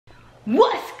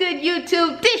What's good,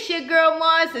 YouTube? This your girl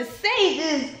Mars. The Sage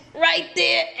is right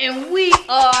there, and we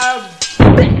are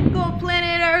back on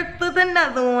planet Earth with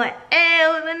another one,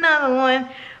 and with another one,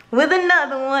 with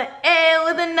another one, and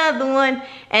with another one.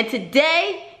 And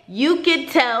today, you can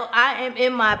tell I am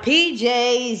in my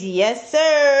PJs. Yes,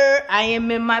 sir. I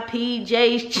am in my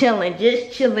PJs, chilling,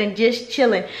 just chilling, just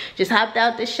chilling. Just hopped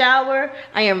out the shower.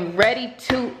 I am ready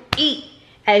to eat.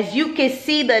 As you can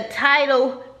see the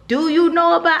title, do you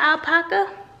know about Alpaca?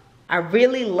 I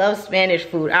really love Spanish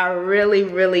food. I really,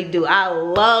 really do. I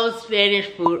love Spanish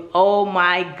food. Oh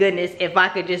my goodness. If I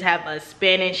could just have a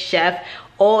Spanish chef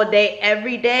all day,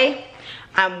 every day,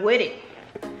 I'm with it.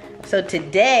 So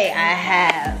today I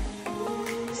have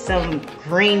some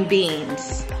green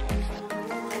beans.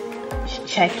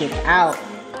 Check it out.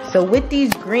 So with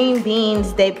these green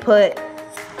beans, they put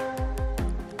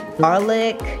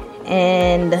garlic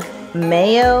and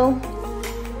mayo,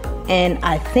 and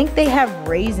I think they have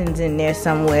raisins in there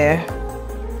somewhere.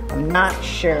 I'm not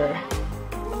sure.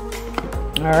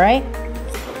 All right,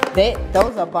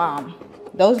 those are bomb.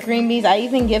 Those green beans, I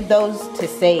even give those to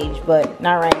Sage, but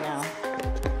not right now.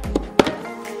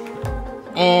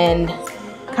 And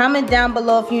comment down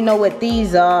below if you know what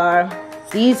these are.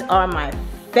 These are my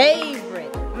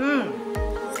favorite.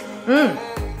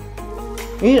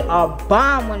 These are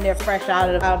bomb when they're fresh out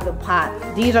of the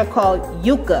pot. These are called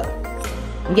yuca.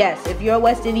 Yes, if you're a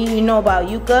West Indian, you know about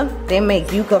yuca. They make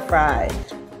yuca fries.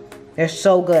 They're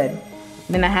so good.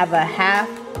 Then I have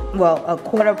a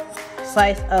quarter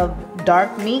slice of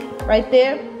dark meat right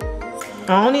there.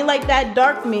 I only like that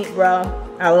dark meat, bro.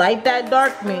 I like that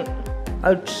dark meat.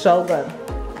 It's so good.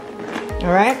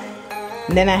 All right.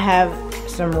 And then I have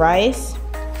some rice.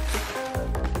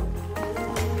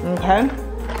 Okay.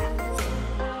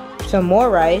 Some more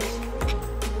rice.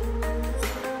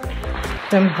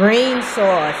 Some green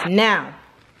sauce. Now,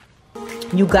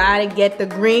 you gotta get the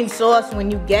green sauce when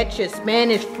you get your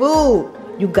Spanish food.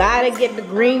 You gotta get the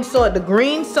green sauce. The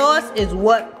green sauce is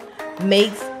what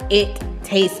makes it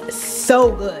taste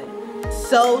so good.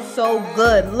 So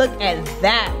good. Look at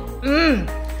that.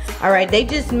 All right, they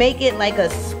just make it like a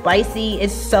spicy.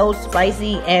 It's so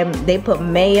spicy, and they put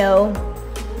mayo.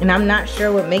 And I'm not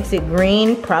sure what makes it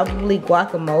green. Probably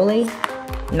guacamole.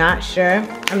 Not sure.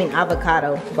 I mean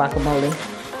avocado guacamole.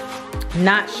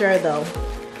 Not sure though.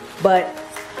 But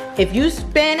if you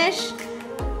Spanish,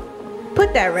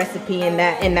 put that recipe in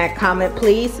that comment,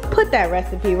 please. Put that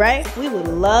recipe, right? We would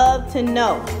love to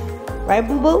know. Right,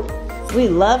 boo-boo? We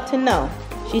love to know.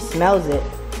 She smells it.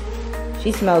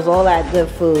 She smells all that good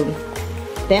food.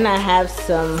 Then I have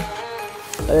some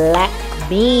black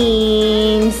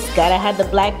beans. Gotta have the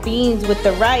black beans with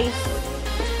the rice.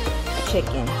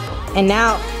 Chicken. And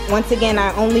now, once again,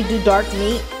 I only do dark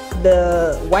meat.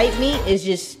 The white meat is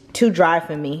just too dry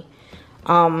for me.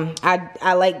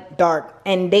 I like dark.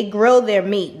 And they grill their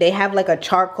meat. They have like a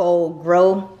charcoal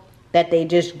grill that they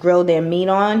just grill their meat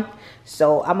on.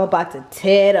 So I'm about to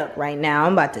tear it up right now.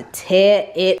 I'm about to tear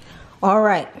it. All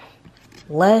right.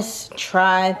 Let's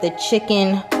try the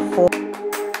chicken for...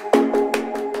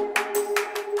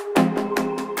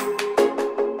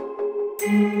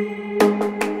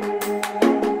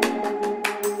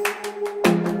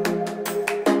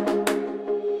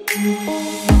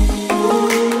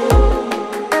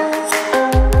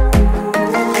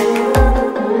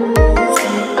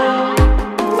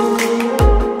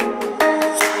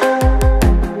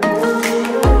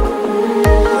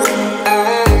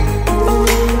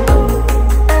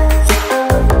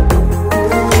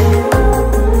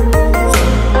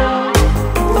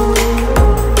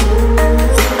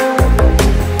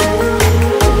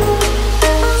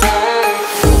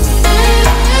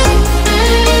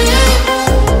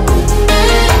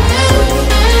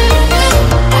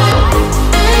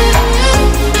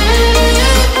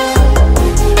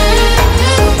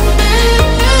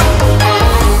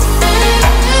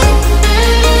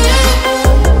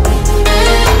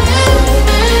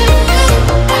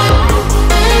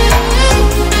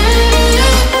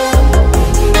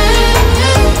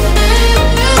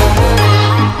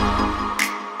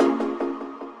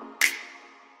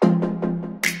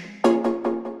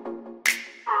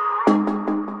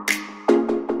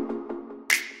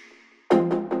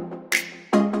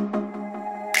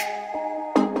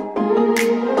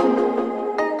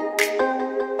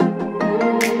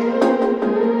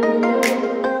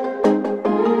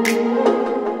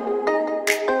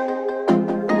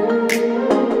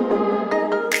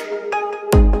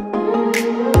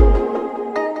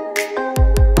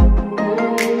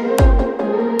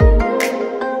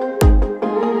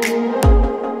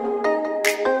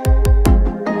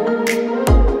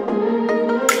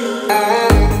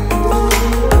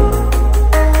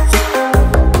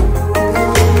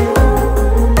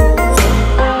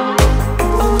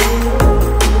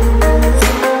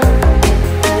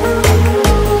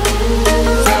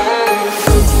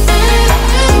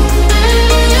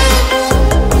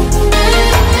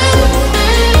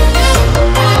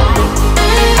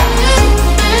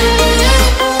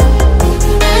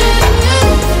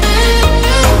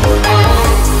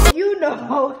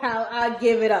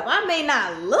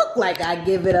 I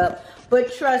give it up.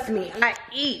 But trust me, I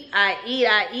eat.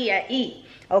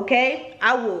 Okay?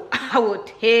 I will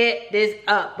tear this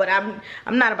up. But I'm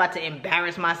not about to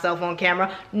embarrass myself on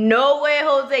camera. No way,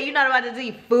 Jose. You're not about to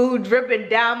see food dripping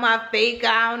down my face.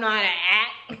 I don't know how to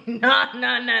act.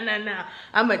 No.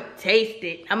 I'ma taste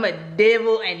it. I'ma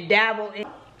dibble and dabble in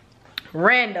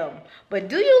random. But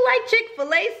do you like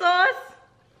Chick-fil-A sauce?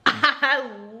 I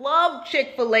love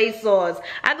Chick-fil-A sauce.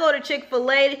 I go to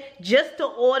Chick-fil-A just to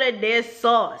order their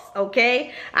sauce,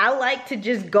 okay? I like to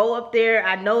just go up there.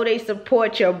 I know they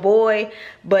support your boy,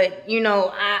 but you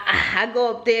know, I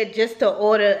go up there just to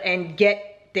order and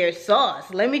get their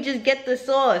sauce. Let me just get the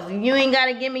sauce. You ain't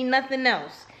gotta give me nothing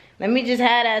else. Let me just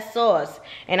have that sauce.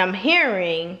 And I'm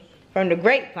hearing from the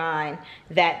grapevine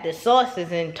that the sauce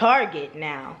is in Target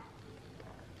now.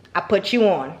 I put you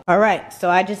on. All right, so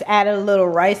I just added a little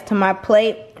rice to my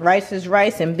plate. Rice is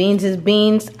rice and beans is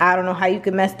beans. I don't know how you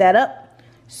can mess that up.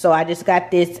 So I just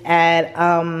got this at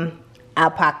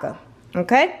Alpaca,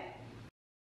 okay?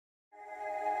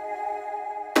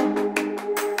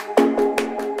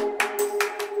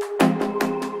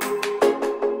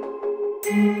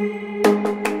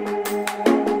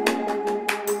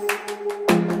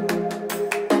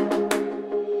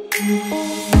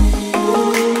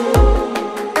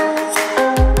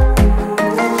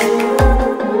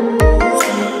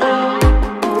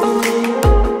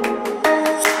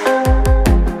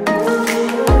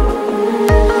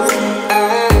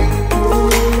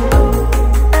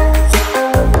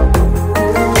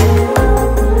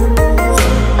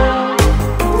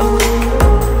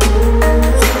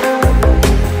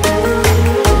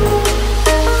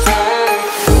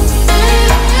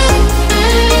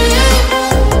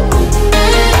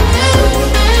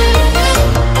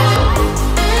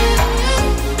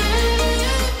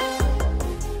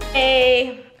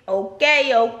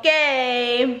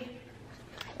 Okay.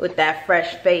 With that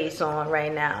fresh face on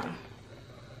right now.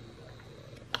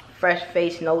 Fresh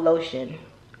face, no lotion.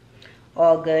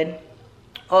 All good.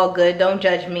 All good, don't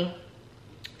judge me.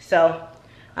 So,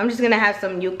 I'm just gonna have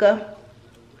some yuca.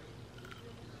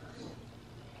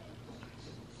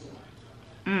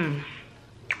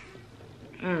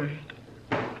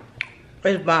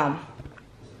 It's bomb.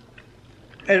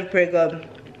 It's pretty good.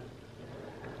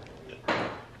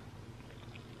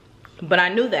 But I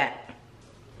knew that.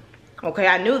 Okay,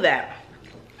 I knew that.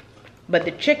 But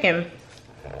the chicken,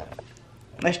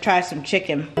 let's try some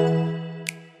chicken.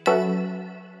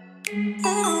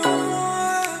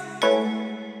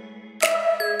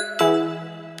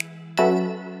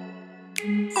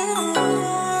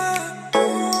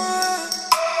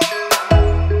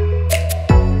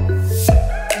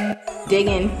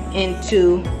 Digging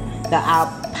into the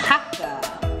alpaca,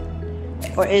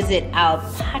 or is it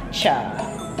alpaca?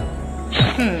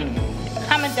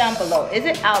 Comment down below. Is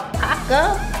it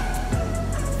alpaca?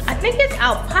 I think it's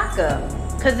alpaca,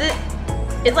 cause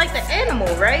it's like the animal,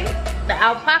 right? The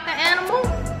alpaca animal.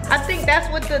 I think that's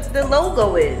what the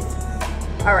logo is.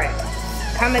 All right,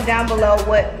 comment down below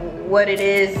what it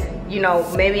is. You know,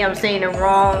 maybe I'm saying it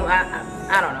wrong.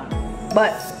 I don't know,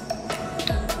 but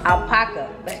alpaca.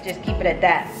 Let's just keep it at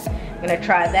that. I'm gonna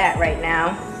try that right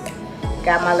now.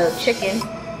 Got my little chicken.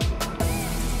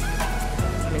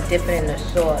 I'm gonna dip it in the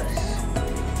sauce.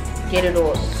 Get it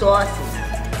all saucy.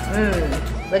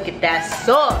 Look at that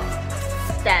sauce.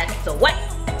 That's so wet.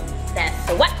 That's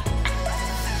so wet.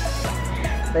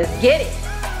 Let's get it.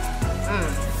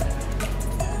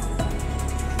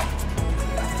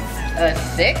 A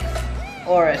 6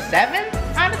 or a 7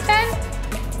 out of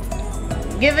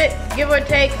 10? Give or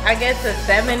take, I guess a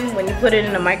 7 when you put it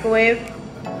in the microwave.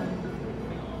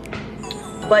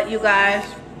 But you guys,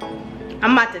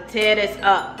 I'm about to tear this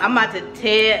up. I'm about to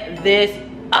tear this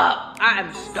up. I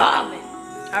am starving.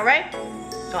 Alright?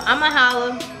 So I'ma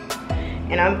holla.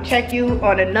 And I'm check you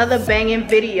on another banging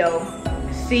video.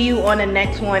 See you on the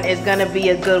next one. It's gonna be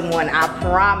a good one, I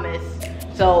promise.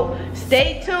 So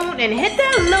stay tuned and hit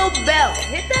that little bell.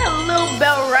 Hit that little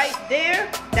bell right there.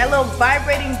 That little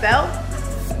vibrating bell.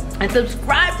 And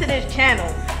subscribe to this channel.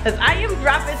 Because I am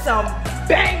dropping some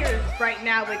bangers right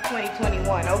now with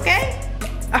 2021, okay?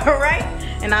 Alright?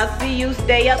 And I'll see you.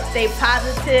 Stay up, stay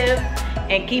positive,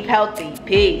 and keep healthy.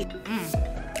 Peace.